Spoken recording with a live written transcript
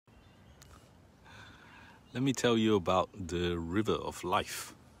Let me tell you about the river of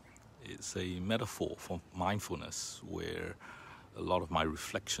life. It's a metaphor for mindfulness where a lot of my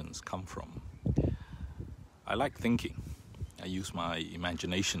reflections come from. I like thinking. I use my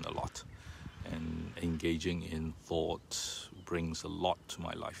imagination a lot, and engaging in thought brings a lot to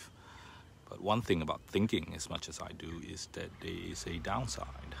my life. But one thing about thinking as much as I do is that there is a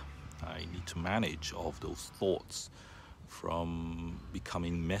downside. I need to manage all of those thoughts from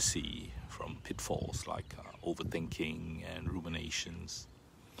becoming messy, from pitfalls like overthinking and ruminations.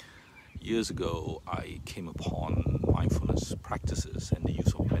 Years ago, I came upon mindfulness practices and the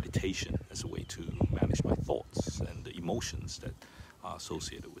use of meditation as a way to manage my thoughts and the emotions that are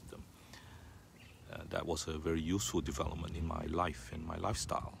associated with them. That was a very useful development in my life and my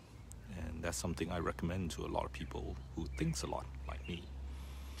lifestyle. And that's something I recommend to a lot of people who thinks a lot like me.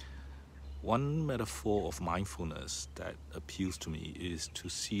 One metaphor of mindfulness that appeals to me is to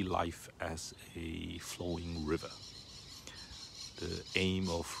see life as a flowing river. The aim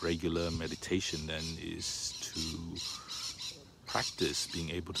of regular meditation then is to practice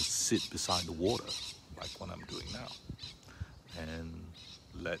being able to sit beside the water, like what I'm doing now, and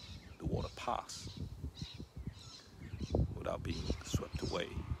let the water pass without being swept away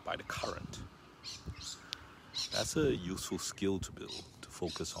by the current. That's a useful skill to build, to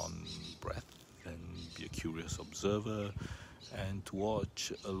focus on breath and be a curious observer and to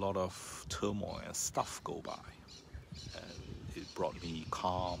watch a lot of turmoil and stuff go by. And it brought me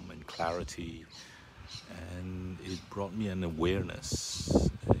calm and clarity, and it brought me an awareness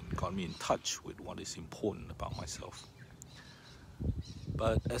and got me in touch with what is important about myself.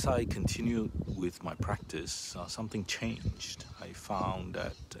 But as I continued with my practice, something changed. I found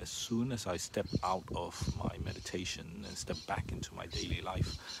that as soon as I stepped out of my meditation and stepped back into my daily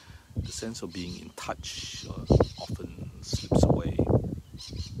life, the sense of being in touch often slips away.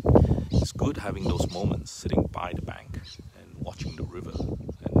 It's good having those moments sitting by the bank and watching the river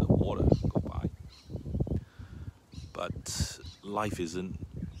and the water go by. But life isn't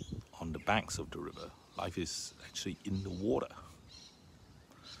on the banks of the river. Life is actually in the water.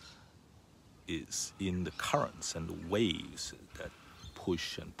 It's in the currents and the waves that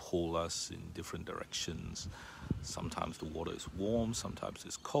push and pull us in different directions. Sometimes the water is warm, sometimes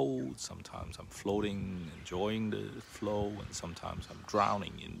it's cold, sometimes I'm floating, enjoying the flow, and sometimes I'm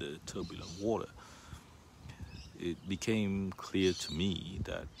drowning in the turbulent water. It became clear to me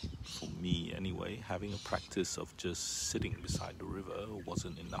that, for me anyway, having a practice of just sitting beside the river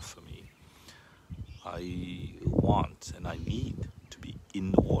wasn't enough for me. I want and I need to be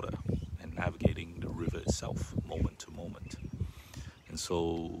in the water and navigating the river itself moment to moment. And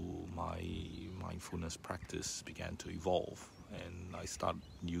so my mindfulness practice began to evolve, and I started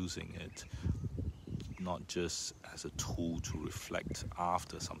using it not just as a tool to reflect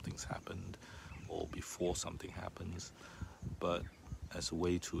after something's happened or before something happens, but as a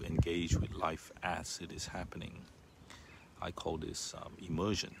way to engage with life as it is happening. I call this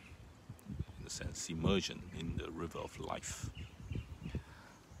immersion, in a sense, immersion in the river of life.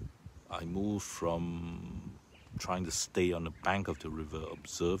 I moved from trying to stay on the bank of the river,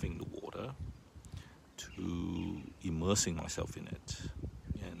 observing the water, to immersing myself in it.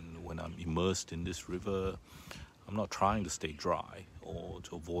 And when I'm immersed in this river, I'm not trying to stay dry or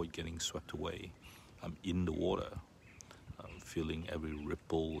to avoid getting swept away. I'm in the water. I'm feeling every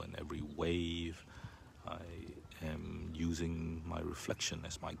ripple and every wave. I am using my reflection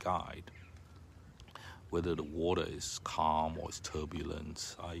as my guide. Whether the water is calm or it's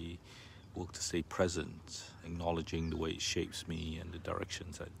turbulent, I work to stay present, acknowledging the way it shapes me and the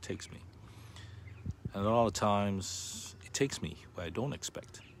directions that it takes me. And a lot of times, it takes me where I don't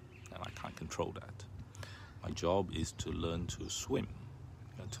expect, and I can't control that. My job is to learn to swim,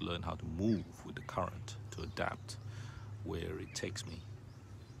 and to learn how to move with the current, to adapt where it takes me.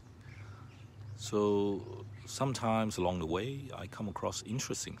 So sometimes along the way, I come across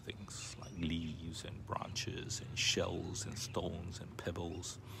interesting things like leaves and branches and shells and stones and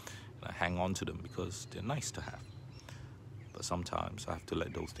pebbles. And I hang on to them because they're nice to have. But sometimes I have to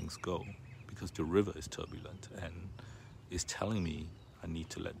let those things go because the river is turbulent and is telling me I need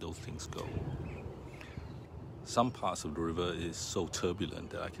to let those things go. Some parts of the river is so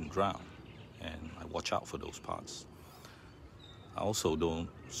turbulent that I can drown, and I watch out for those parts. I also don't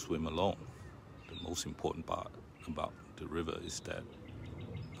swim alone. The most important part about the river is that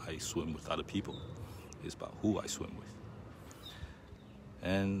I swim with other people. It's about who I swim with.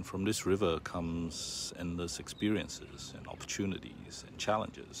 And from this river comes endless experiences and opportunities and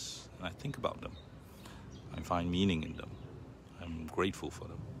challenges. And I think about them. I find meaning in them. I'm grateful for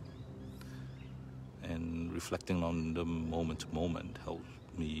them. And reflecting on them moment to moment helps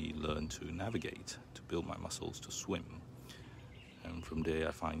me learn to navigate, to build my muscles to swim. And from there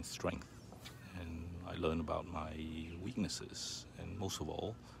I find strength, and I learn about my weaknesses, and most of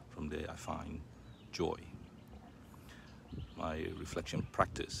all, from there I find joy. My reflection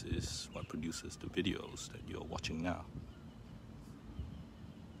practice is what produces the videos that you're watching now.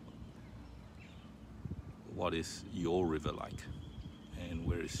 What is your river like? And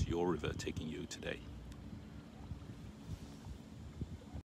where is your river taking you today?